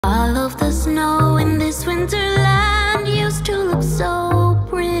of the snow in this winterland used to look so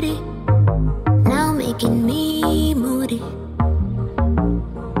pretty, now making me moody.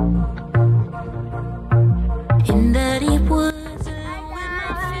 In the deep woods,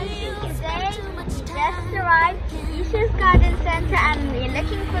 just arrived at ESHER Garden Centre and we're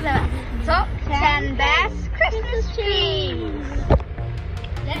looking for the top 10 best Christmas trees.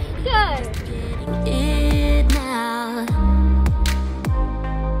 Let's go! it now.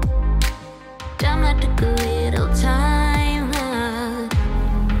 Time not to go little time out.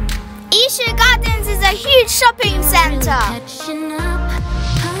 ESHER Gardens is a huge shopping centre. Catching up.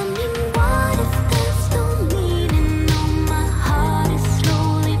 Honey, what if there's no meaning? No, my heart is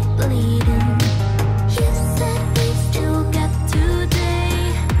slowly bleeding. You said we still got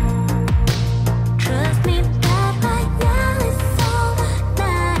today. Trust me that right now is all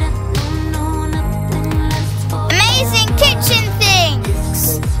that I know. Nothing lasts forever. Amazing kitchen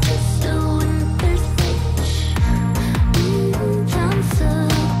things. Just a winter stitch. I'm so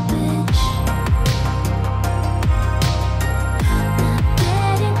bitch. Not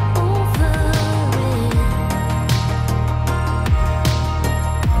getting over it.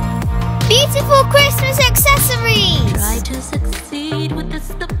 Beautiful Christmas accessories. Try to succeed with the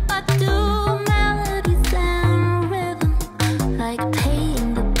stuff I do. Melodies and rhythm, like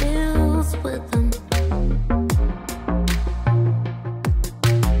paying the bills with them.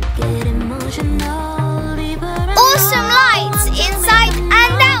 Get emotional, leave it Awesome lights inside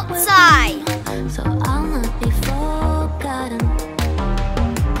and outside. so I'll not be forgotten.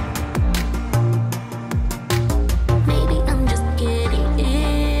 Maybe I'm just getting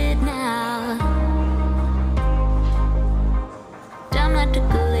it now. Time not to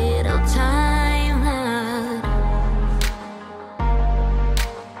go little time out.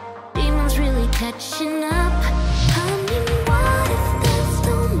 Demons really catching up. Honey, what if there's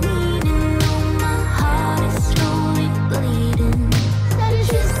no meaning? No, my heart is slowly bleeding.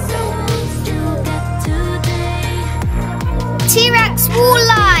 You said we still got today. T-Rex wall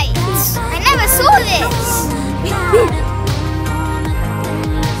lights. I never saw this.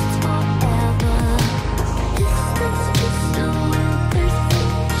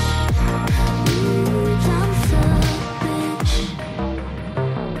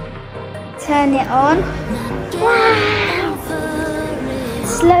 Turn it on. Wow!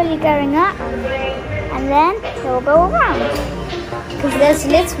 Slowly going up and then it will go around. Because there's a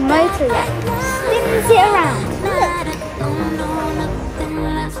little motor that spins it around. Look!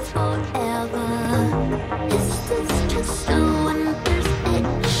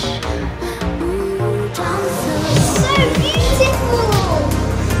 So beautiful!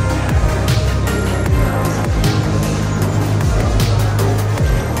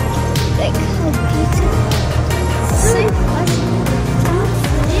 Look how beautiful. So fuzzy.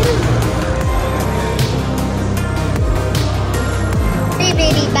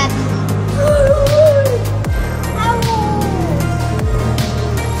 Really bad.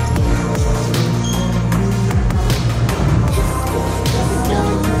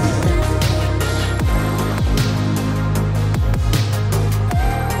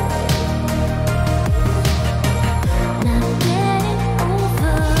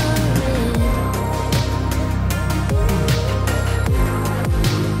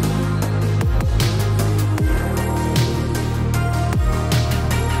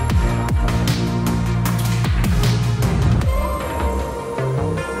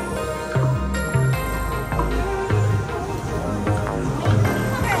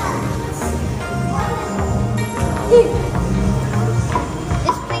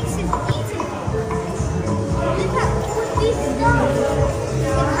 This place is beautiful. Look at all these stars.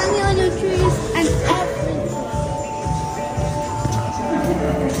 You can hang it on your trees and everything.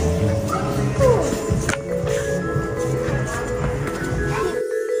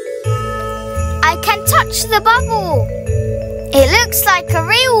 I can touch the bubble. It looks like a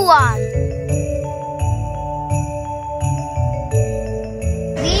real one.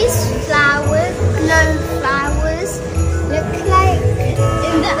 These flowers, glow flowers, look like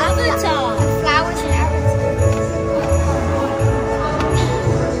in the Avatar. Flowers in Avatar.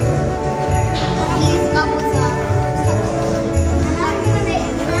 These bubbles are.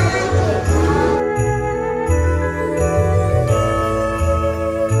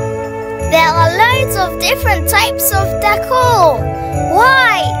 There are loads of different types of decor.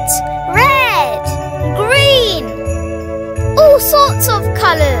 White, red, green, all sorts of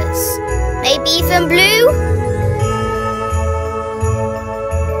colours. Maybe even blue.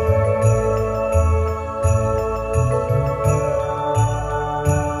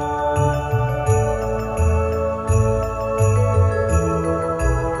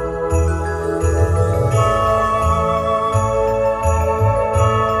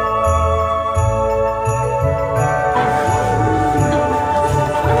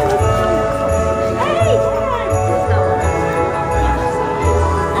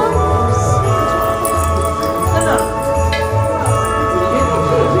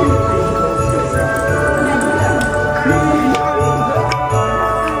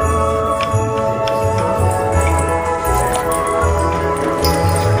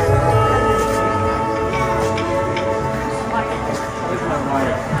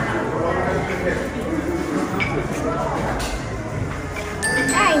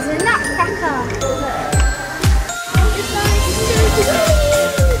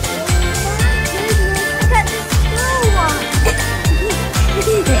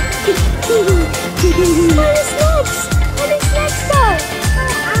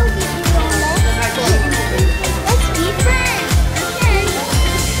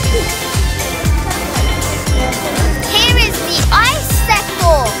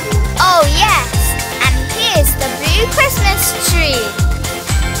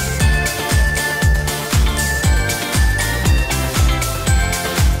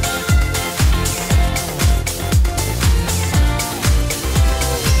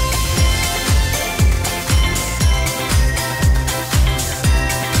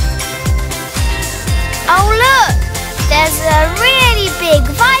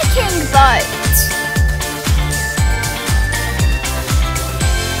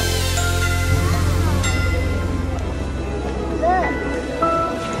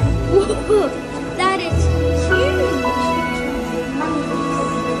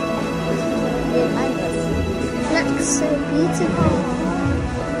 looks so beautiful.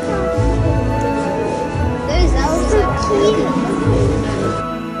 Those are so cute.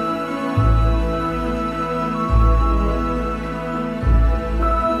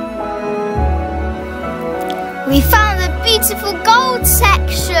 We found the beautiful gold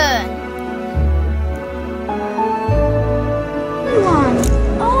section. One.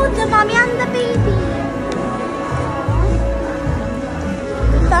 Oh, the mommy and the baby.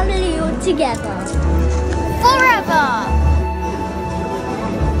 The family all together. Forever.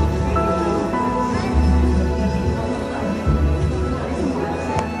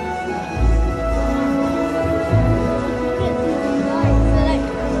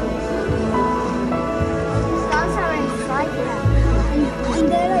 And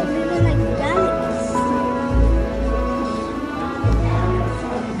they're like moving like galaxies.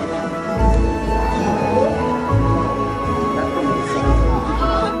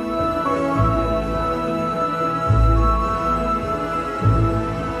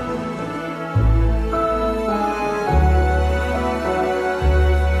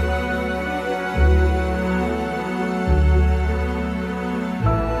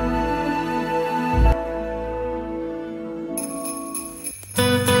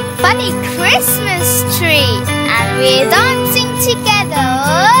 Funny Christmas tree, and we're dancing together.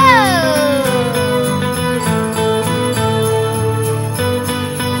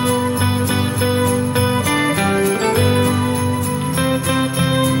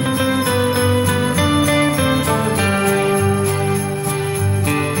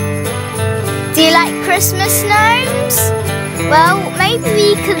 Do you like Christmas gnomes? Well, maybe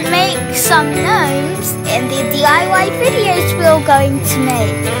we could make some gnomes in the DIY videos we're going to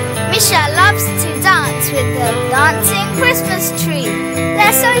make. Misha loves to dance with the dancing Christmas tree.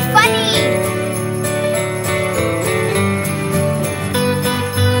 They're so funny.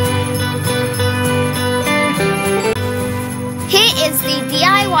 Here is the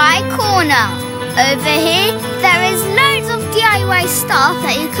DIY corner. Over here, there is loads of DIY stuff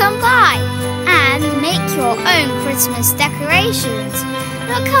that you can buy and make your own Christmas decorations.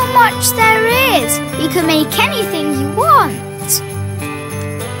 Look how much there is. You can make anything you want.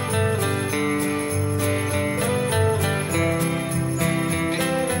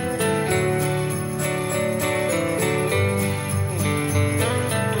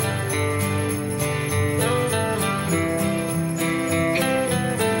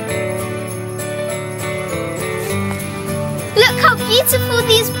 Look how beautiful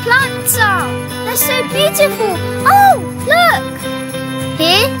these plants are. They're so beautiful. Oh, look.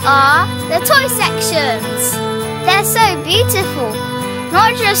 Here are the toy sections. They're so beautiful.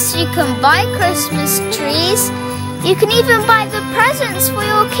 Not just you can buy Christmas trees, you can even buy the presents for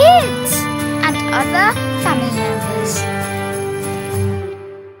your kids and other family members.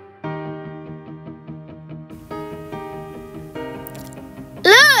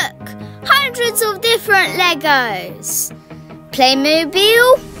 Look! Hundreds of different Legos.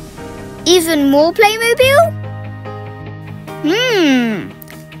 Playmobil. Even more Playmobil.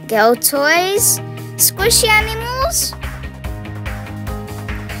 Girl toys, squishy animals,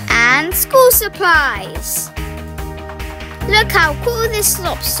 and school supplies. Look how cool this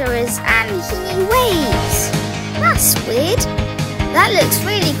lobster is and he waves. That's weird. That looks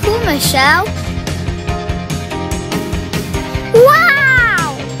really cool, Michelle.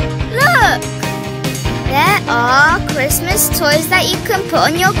 Wow! Look! There are Christmas toys that you can put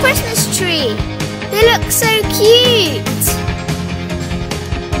on your Christmas tree. They look so cute.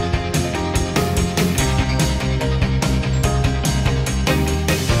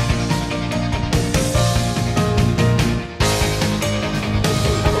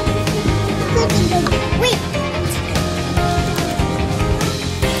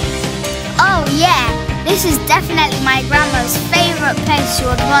 Oh yeah, this is definitely my grandma's favourite place you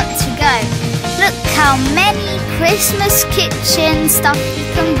would want to go. Look how many Christmas kitchen stuff you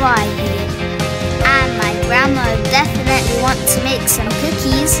can buy here. And my grandma definitely wants to make some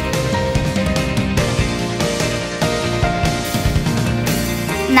cookies.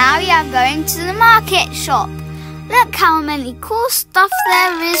 Now we are going to the market shop. Look how many cool stuff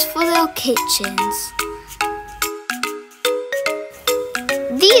there is for their kitchens.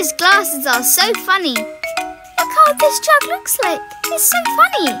 These glasses are so funny. Look how this jug looks like. It's so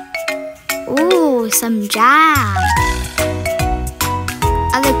funny. Ooh, some jam.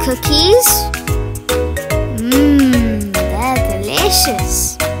 Other cookies. They're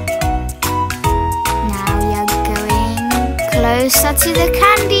delicious. Now we are going closer to the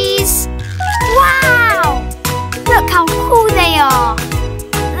candies. Wow! Look how cool they are.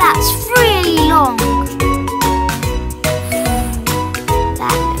 That's really long.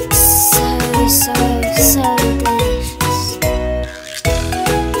 That looks so delicious.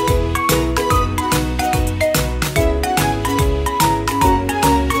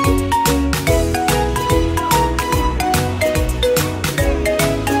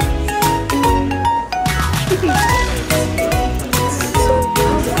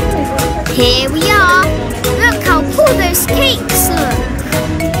 Here we are. Look how cool those cakes look.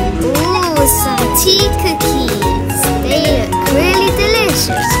 Ooh, some tea cookies. They look really delicious.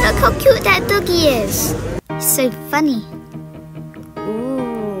 Look how cute that doggy is. He's so funny.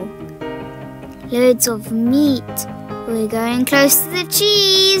 Ooh, loads of meat. We're going close to the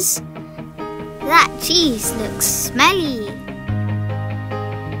cheese. That cheese looks smelly.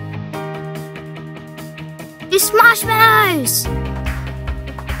 These marshmallows.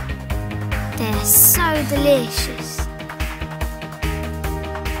 They're so delicious.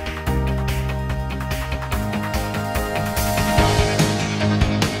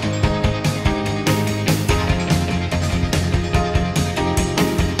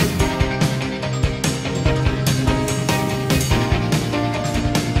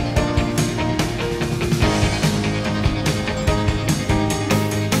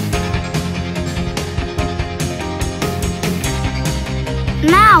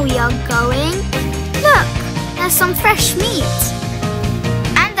 Now we are going. Look, there's some fresh meat.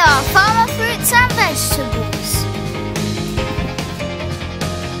 And our farmer fruits and vegetables.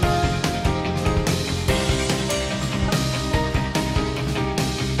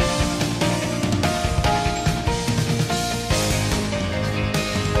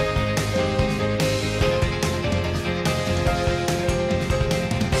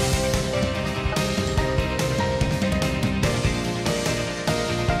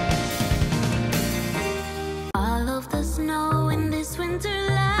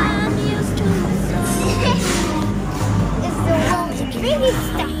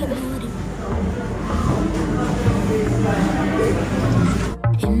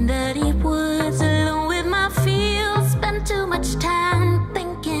 In the deep woods, alone with my fields, spend too much time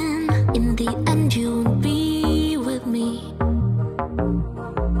thinking. In the end, you'll be with me.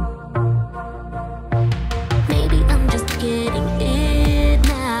 Maybe I'm just getting it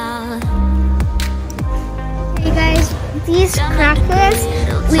now. Hey guys, these crackers,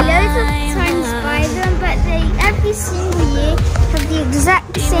 we loads of times buy them, but they every single year have the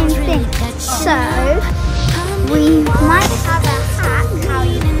exact same thing. So we might have a hack how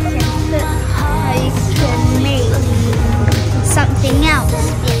you can make something else.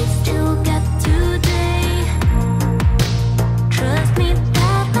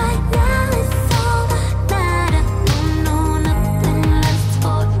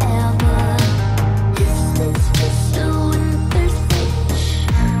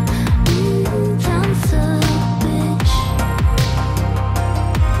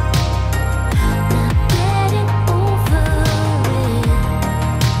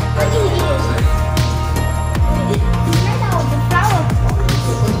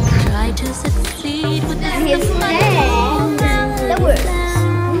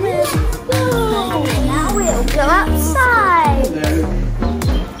 Go outside.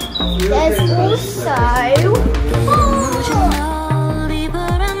 There's also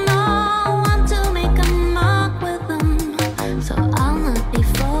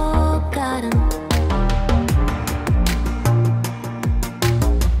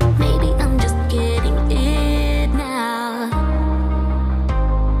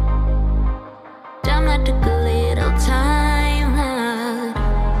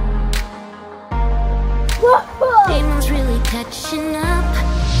catching up.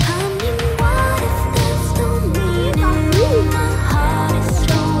 I mean, what if there's no meaning? My heart is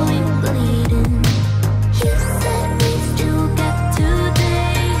slowly bleeding. You said we still got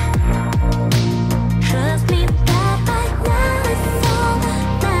today. Trust me that right now is all that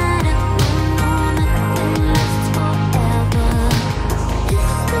matters. No, nothing lasts forever. This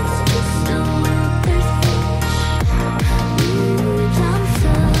was just a winter fish. I'm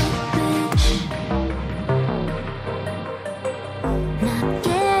so rich. Not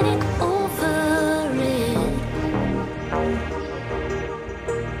getting over it.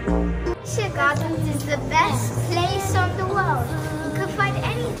 ESHER Gardens is the best place on the world. You can find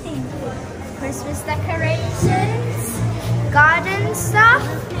anything. Christmas decorations, garden stuff,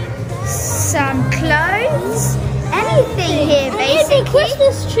 some clothes, anything here basically.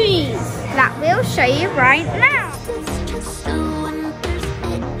 Christmas trees. That we'll show you right now. Just a winter's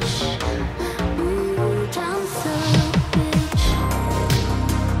itch. I'm so rich.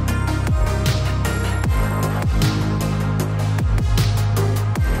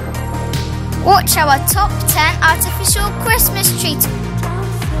 Watch our top 10 artificial Christmas trees.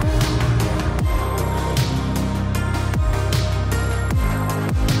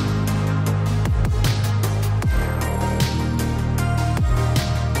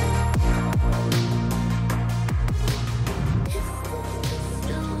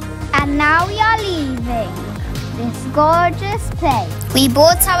 And now we are leaving. this gorgeous place. We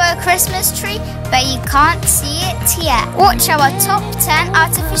bought our Christmas tree, but you can't see it yet. Watch our top 10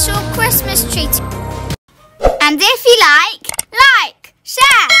 artificial Christmas tree. And if you like,